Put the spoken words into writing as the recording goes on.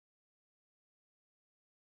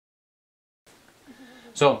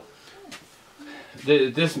So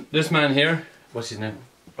this man here, what's his name?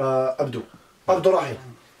 Abdurrahim.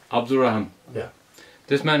 Abdurrahim. Yeah.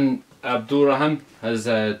 This man Abdurrahim has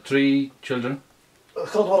 3 children.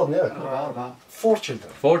 4 children.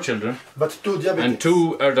 4 children. But 2 diabetics. And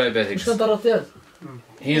 2 are diabetics.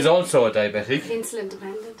 He is also a diabetic. Insulin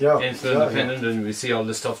dependent. Yeah. Insulin dependent, and we see all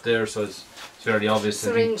the stuff there, so it's fairly obvious.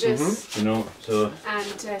 Syringes. You know, so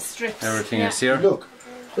And strips. everything is here. Look.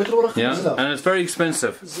 Yeah, and it's very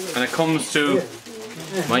expensive, and it comes to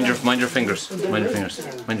mind your fingers, mind your fingers,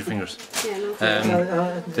 mind your fingers.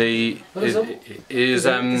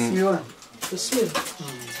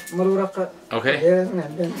 Okay.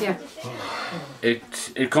 Yeah.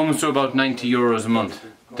 It comes to about €90 a month.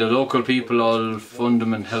 The local people all fund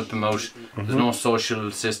him and help him out. There's no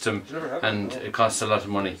social system, and it costs a lot of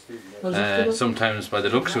money. Sometimes, by the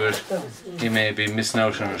looks of it, he may be missing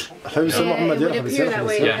out on it.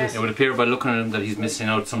 Yeah, it would appear by looking at him that he's missing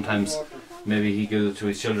out. Sometimes, maybe he gives it to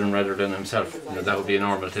his children rather than himself. You know, that would be a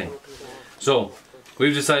normal thing. So,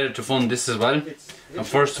 we've decided to fund this as well. And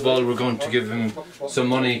first of all, we're going to give him some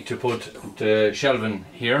money to put the shelving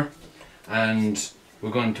here, and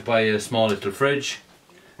we're going to buy a small little fridge.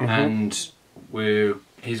 And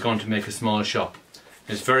he's going to make a small shop.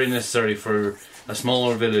 It's very necessary for a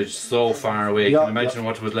small village so far away. You can imagine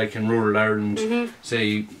what it was like in rural Ireland,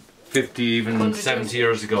 say 50, even 70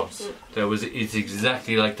 years ago. It's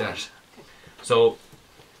exactly like that. So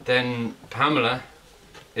then Pamela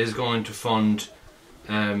is going to fund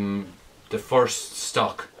the first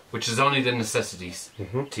stock, which is only the necessities: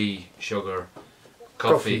 tea, sugar,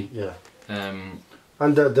 coffee.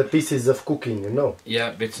 And the pieces of cooking, you know. Yeah,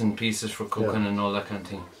 bits and pieces for cooking and all that kind of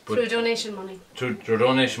thing. But through donation money. Through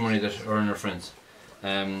donation money that earn our friends.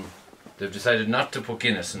 They've decided not to put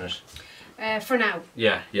Guinness in it. For now.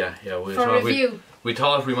 Yeah. For review. We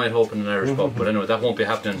thought we might open an Irish pub, but anyway, that won't be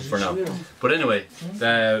happening for now. But anyway,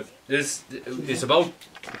 it's about,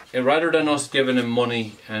 rather than us giving him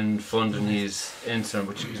money and funding his insulin,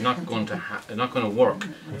 which is not going to work,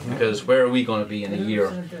 because where are we going to be in a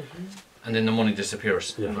year? And then the money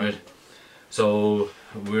disappears, right? So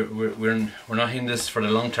we're not in this for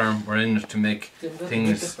the long term. We're in it to make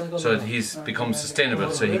things so that he's become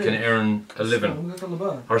sustainable, so he can earn a living,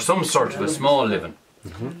 or some sort of a small living.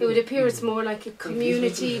 It would appear it's more like a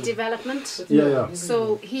community development.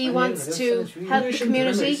 So he wants to help the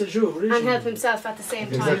community and help himself at the same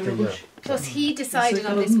time. Plus he decided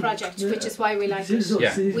on this project, which is why we like it.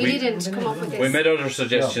 Yeah. We didn't come up with this. We made other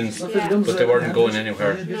suggestions, but they weren't going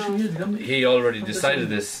anywhere. No. He already decided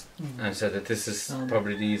this and said that this is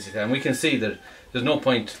probably the easy thing. And we can see that there's no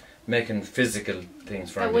point making physical things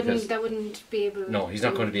for him. That wouldn't be able. No, he's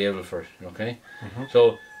not going to be able for it. Okay,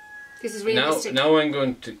 so. This is realistic. Now I'm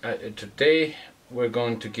going to, today we're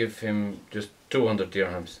going to give him just 200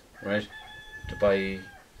 dirhams, right? To buy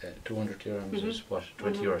 200 dirhams is what?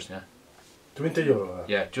 20 euros, yeah? 20 euro.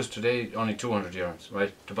 Yeah, just today only 200 dirhams,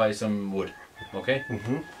 right? To buy some wood, okay?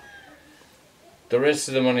 The rest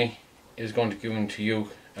of the money is going to give him to you,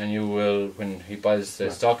 and you will, when he buys the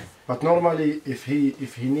stock. But normally if he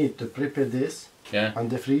need to prepare this and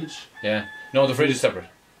the fridge. Yeah, no, the fridge is separate.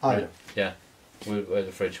 Right? Yeah. We'll buy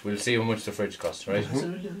the fridge. We'll see how much the fridge costs, right?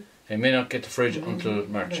 He may not get the fridge until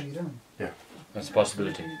March. Yeah. That's a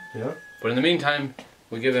possibility. Yeah. But in the meantime,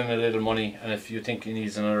 we'll give him a little money, and if you think he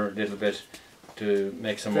needs another little bit to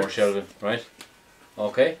make some more shelving, right?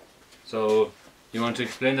 Okay. So you want to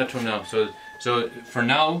explain that to him now. So for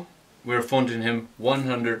now, we're funding him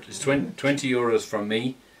 20 euros from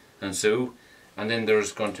me and Sue, and then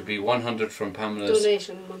there's going to be 100 from Pamela's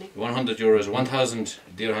donation money. 100 euros, 1,000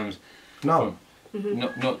 dirhams. No.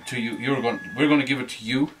 No, to you. We're going to give it to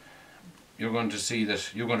you. You're going to see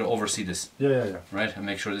that. You're going to oversee this. Yeah. Right, and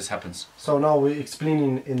make sure this happens. So now we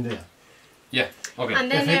explaining in there. Yeah. Okay.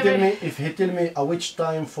 And then if he tell me at which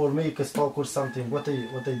time for me to talk or something, what I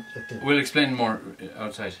think. We'll explain more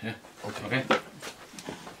outside. Yeah. Okay.